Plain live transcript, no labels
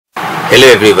Hello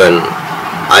everyone,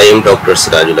 I am Dr.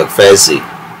 Sirajul Faizi.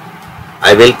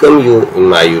 I welcome you in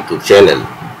my YouTube channel.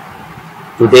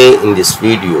 Today in this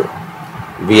video,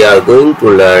 we are going to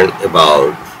learn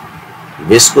about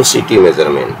viscosity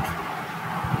measurement.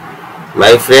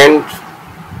 My friend,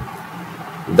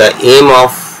 the aim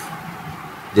of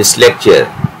this lecture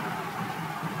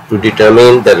to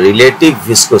determine the relative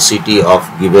viscosity of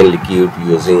given liquid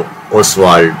using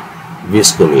Ostwald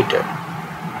Viscometer.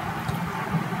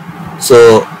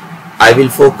 So I will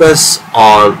focus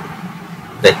on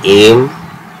the aim.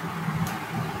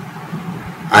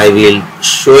 I will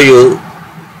show you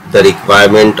the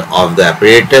requirement of the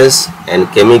apparatus and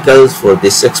chemicals for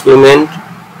this experiment.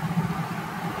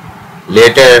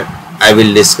 Later I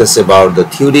will discuss about the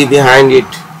theory behind it.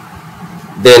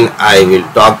 Then I will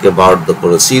talk about the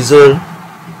procedure.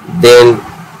 Then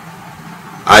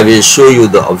I will show you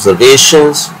the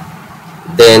observations.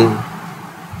 Then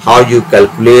how you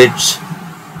calculate,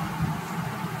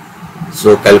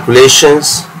 so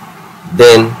calculations.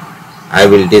 Then I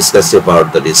will discuss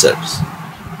about the results.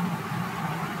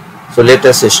 So let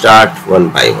us start one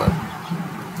by one.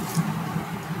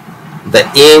 The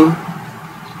aim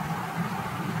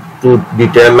to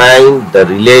determine the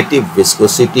relative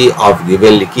viscosity of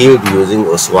given liquid using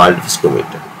Ostwald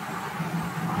Viscometer.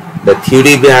 The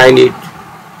theory behind it: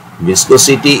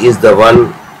 viscosity is the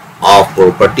one of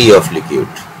property of liquid.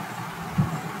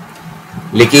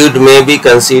 Liquid may be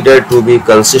considered to be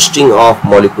consisting of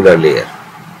molecular layer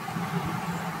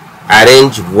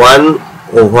arranged one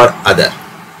over other.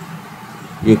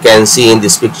 You can see in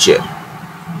this picture,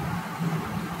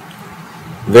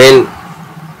 when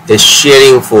a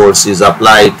shearing force is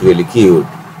applied to a liquid,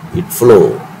 it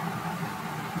flows.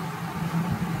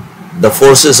 The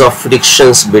forces of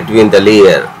frictions between the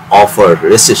layer offer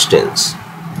resistance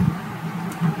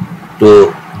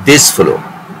to this flow.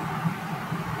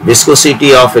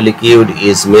 Viscosity of a liquid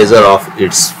is measure of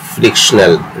its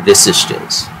frictional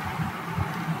resistance.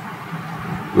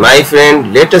 My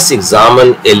friend, let us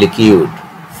examine a liquid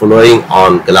flowing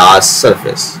on glass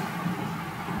surface.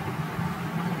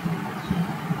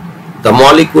 The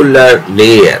molecular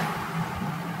layer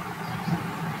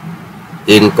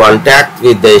in contact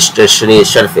with the stationary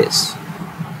surface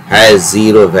has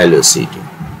zero velocity.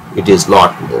 It is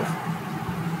not moved.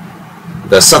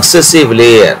 The successive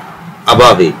layer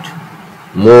above it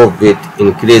move with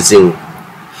increasing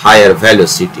higher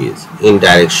velocities in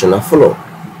direction of flow.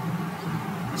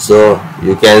 So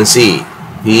you can see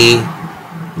V,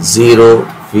 0,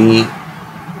 V,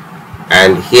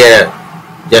 and here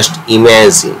just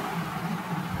imagine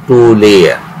two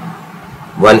layers,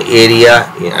 one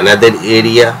area in another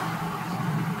area.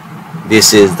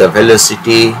 This is the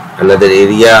velocity, another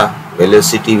area,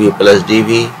 velocity V plus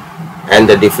dV, and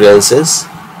the differences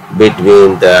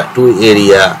between the two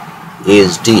area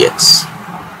is dx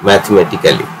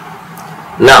mathematically.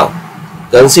 Now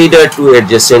consider two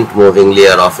adjacent moving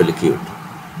layer of a liquid.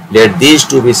 Let these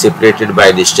two be separated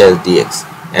by distance dx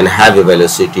and have a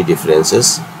velocity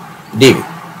differences dv.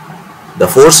 The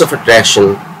force of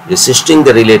attraction resisting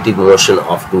the relative motion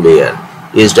of two layers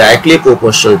is directly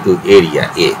proportional to area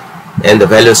A and the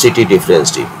velocity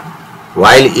difference dv,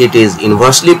 while it is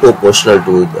inversely proportional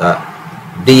to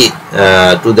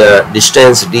the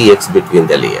distance dx between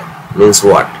the layer. Means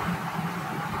what?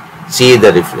 See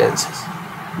the differences: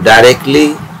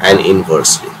 directly and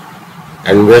inversely.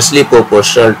 Inversely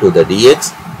proportional to the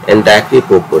dx and directly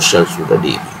proportional to the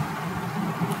dv.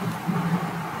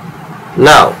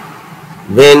 Now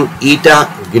when eta,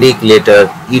 Greek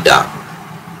letter eta,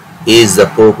 is the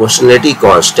proportionality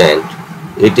constant,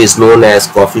 it is known as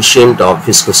coefficient of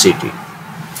viscosity.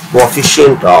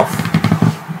 Coefficient of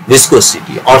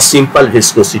viscosity or simple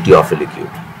viscosity of a liquid.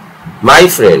 My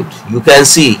friend, you can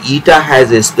see eta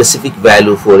has a specific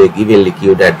value for a given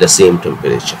liquid at the same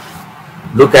temperature.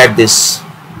 Look at this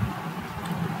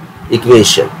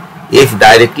equation. If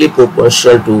directly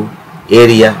proportional to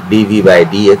area dv by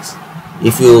dx,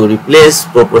 if you replace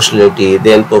proportionality,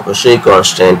 then proportionality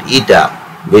constant eta,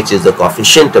 which is the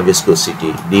coefficient of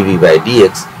viscosity dv by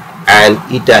dx, and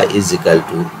eta is equal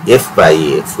to F by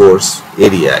A, force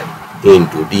area,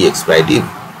 into dx by dv.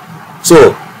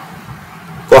 So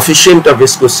coefficient of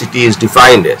viscosity is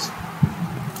defined as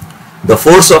the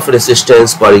force of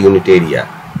resistance per unit area,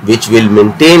 which will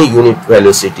maintain unit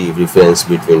velocity difference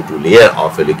between two layers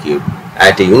of a liquid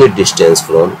at a unit distance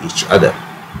from each other.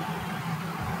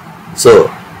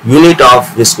 So unit of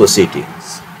viscosity,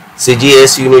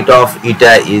 CGS unit of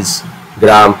eta is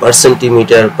gram per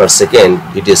centimeter per second.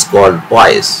 It is called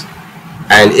poise,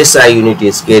 and SI unit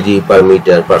is kg per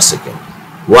meter per second.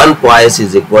 1 poise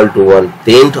is equal to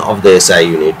 1/10 of the SI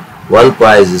unit, 1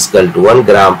 poise is equal to 1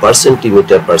 gram per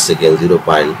centimeter per second,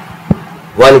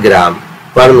 0.1 gram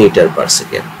per meter per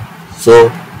second.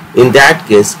 So in that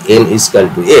case, n is equal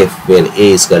to f when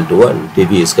a is equal to 1,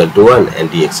 dv is equal to 1 and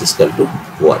dx is equal to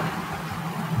 1.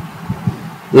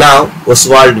 Now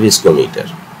Ostwald viscometer.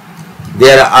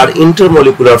 There are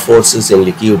intermolecular forces in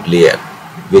liquid layer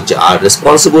which are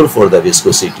responsible for the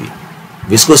viscosity.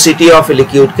 Viscosity of a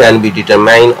liquid can be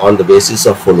determined on the basis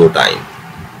of flow time.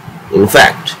 In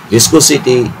fact,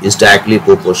 viscosity is directly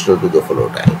proportional to the flow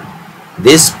time.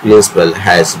 This principle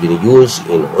has been used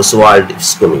in Ostwald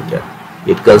viscometer.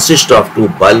 It consists of two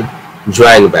bulbs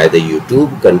joined by the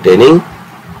U-tube containing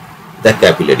the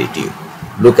capillary tube.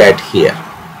 Look at here.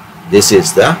 This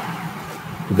is the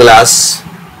glass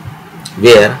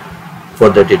where for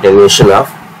the determination of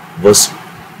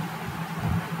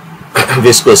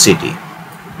viscosity.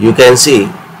 You can see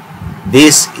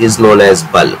this is known as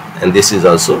bulb and this is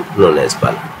also known as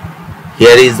bulb.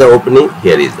 Here is the opening,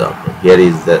 here is the opening, here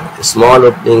is the small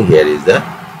opening, here is the,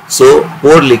 so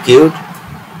pour liquid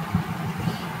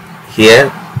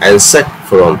here and suck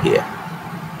from here.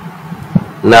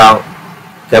 Now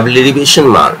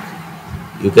calibration mark,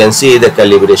 you can see the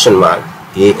calibration mark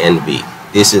A and B.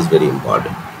 This is very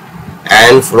important.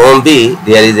 And from B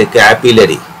there is a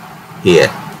capillary here,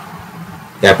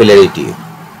 capillary tube,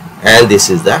 and this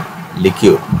is the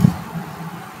liquid.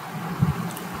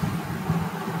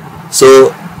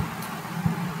 So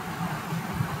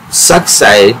suck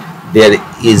side there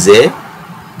is a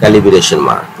calibration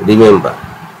mark, remember,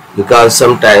 because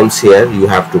sometimes here you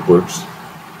have to put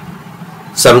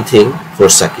something for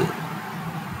sucking.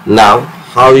 Now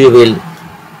how you will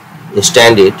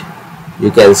stand it, you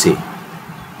can see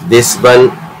this one,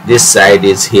 this side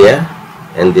is here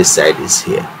and this side is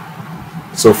here.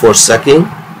 So for sucking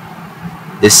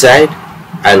this side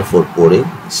and for pouring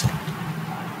this side.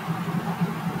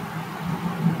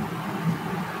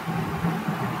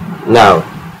 Now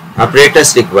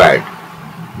apparatus required: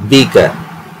 beaker,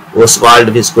 Ostwald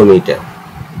viscometer,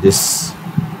 this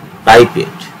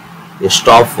pipette, a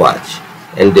stopwatch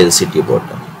and density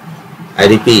bottle. I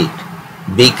repeat,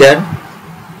 beaker,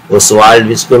 Ostwald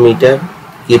viscometer.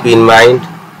 Keep in mind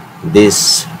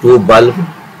these two bulbs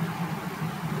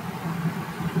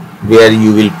where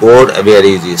you will pour, where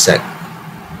is the suck.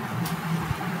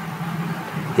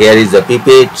 Here is the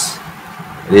pipettes,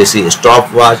 this is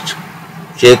stopwatch,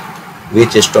 check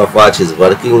which stopwatch is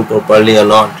working properly or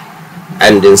not,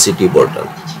 and density bottle.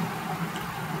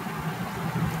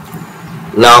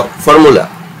 Now formula.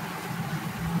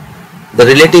 The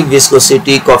relative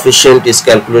viscosity coefficient is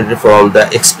calculated from the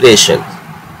expression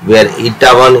where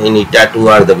eta 1 and eta 2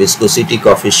 are the viscosity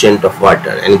coefficient of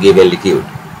water and given liquid.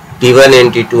 T1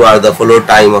 and T2 are the flow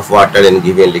time of water and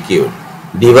given liquid.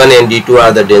 D1 and D2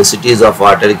 are the densities of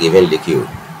water given liquid.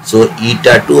 So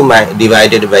eta 2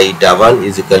 divided by eta 1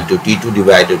 is equal to T2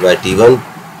 divided by T1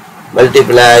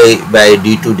 multiply by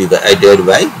D2 divided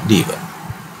by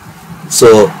D1.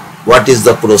 So what is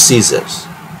the procedures?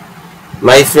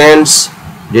 My friends,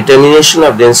 determination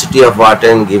of density of water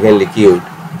in given liquid,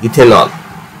 ethanol.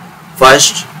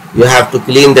 First, you have to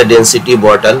clean the density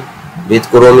bottle with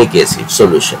chromic acid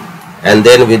solution and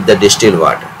then with the distilled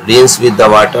water. Rinse with the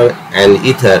water and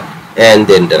ether and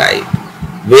then dry it.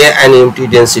 Weigh an empty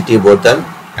density bottle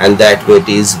and that weight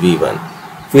is V1.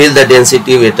 Fill the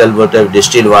density bottle with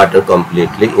distilled water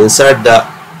completely. Insert the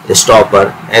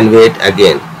stopper and weight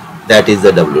again, that is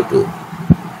the W2.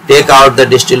 Take out the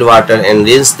distilled water and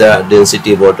rinse the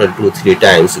density bottle 2-3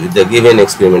 times with the given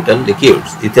experimental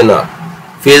liquids, ethanol.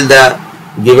 Fill the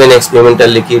given experimental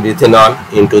liquid ethanol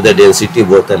into the density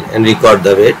bottle and record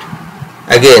the weight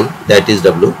again, that is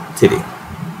W3.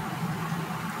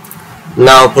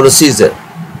 Now procedure.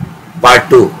 Part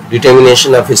 2.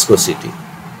 Determination of viscosity.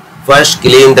 First,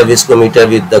 clean the viscometer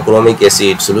with the chromic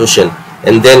acid solution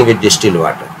and then with distilled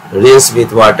water. Rinse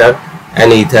with water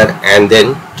and ether and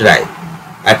then dry.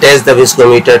 Attach the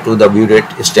viscometer to the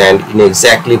burette stand in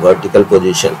exactly vertical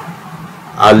position.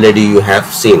 Already you have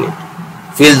seen it.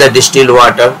 Fill the distilled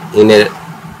water in a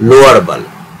lower bulb.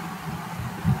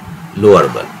 Lower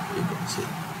bulb, you can see.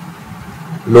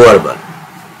 Lower bulb.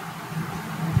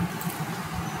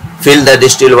 Fill the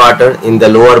distilled water in the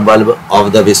lower bulb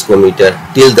of the viscometer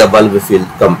till the bulb fills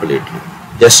completely.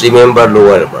 Just remember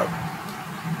lower bulb.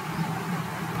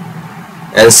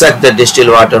 And suck the distilled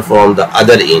water from the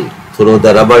other end through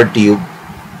the rubber tube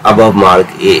above mark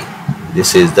A.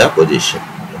 This is the position.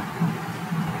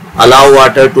 Allow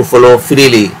water to flow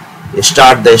freely.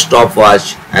 Start the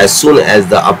stopwatch as soon as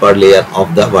the upper layer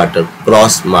of the water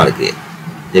cross mark A.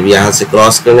 जब यहाँ से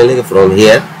cross करने लगे from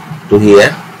here to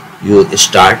here, you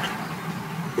start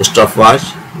stopwatch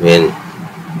when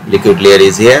liquid layer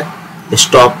is here,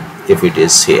 stop if it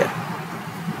is here.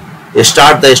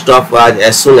 Start the stopwatch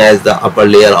as soon as the upper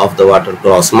layer of the water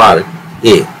cross mark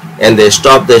A, and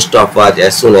stop the stopwatch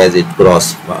as soon as it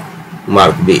cross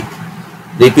mark B.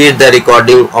 Repeat the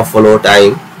recording of flow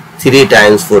time 3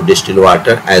 times for distilled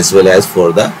water as well as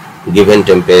for the given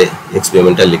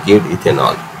experimental liquid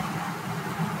ethanol.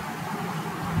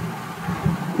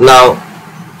 Now,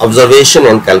 observation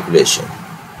and calculation.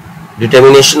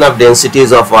 Determination of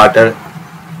densities of water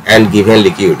and given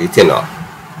liquid ethanol.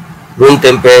 Room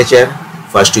temperature,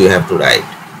 first you have to write.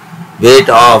 Weight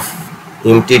of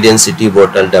empty density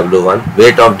bottle W1,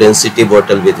 weight of density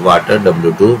bottle with water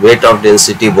W2, weight of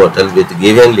density bottle with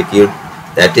given liquid,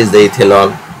 that is the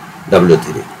ethanol,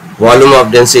 W3. Volume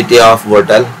of density of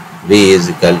bottle V is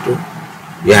equal to,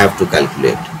 you have to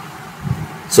calculate.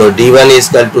 So D1 is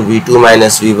equal to V2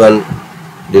 minus V1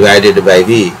 divided by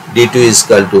V, D2 is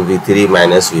equal to V3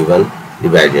 minus V1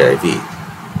 divided by V.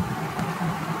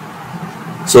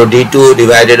 So D2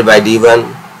 divided by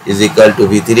D1 is equal to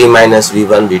V3 minus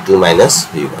V1, V2 minus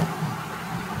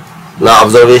V1. Now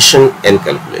observation and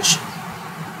calculation.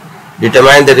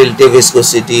 Determine the relative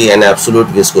viscosity and absolute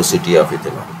viscosity of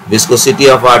ethanol. Viscosity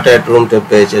of water at room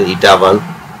temperature eta 1,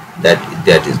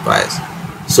 that is bias.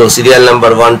 So serial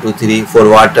number 1, 2, 3 for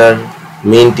water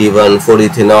mean T1, for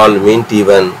ethanol mean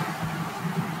T1,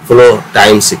 flow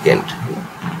time second.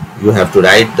 You have to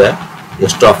write the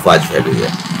stopwatch value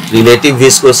here. Relative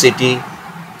viscosity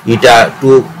eta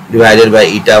 2 divided by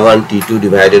eta 1, T2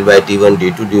 divided by T1,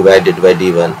 D2 divided by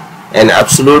D1, and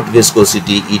absolute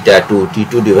viscosity eta 2,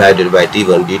 T2 divided by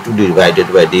T1, D2 divided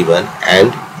by D1,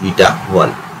 and eta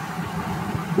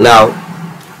 1. Now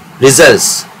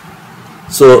results.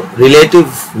 So relative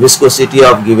viscosity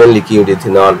of given liquid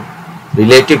ethanol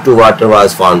relative to water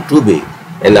was found to be,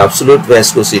 and absolute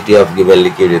viscosity of given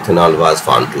liquid ethanol was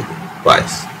found to be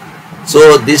twice.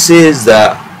 So this is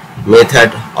the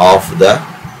method of the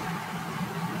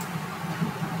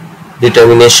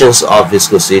determinations of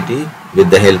viscosity with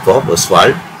the help of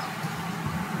Ostwald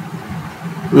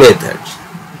method,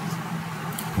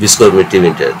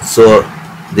 Viscometer. So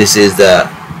this is the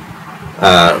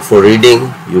for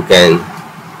reading you can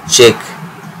check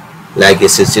like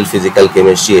Essential Physical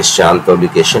Chemistry Eschan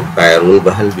publication by Arun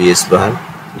Bahal, B.S. Bahal,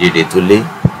 G.D. Tulli,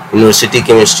 University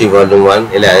Chemistry Volume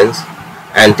 1 Alliance,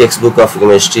 and Textbook of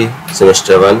Chemistry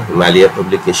Semester 1 Himalaya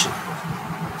publication.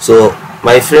 So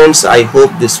my friends, I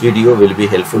hope this video will be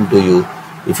helpful to you.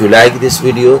 If you like this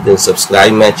video, then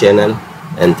subscribe my channel,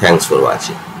 and thanks for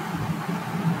watching.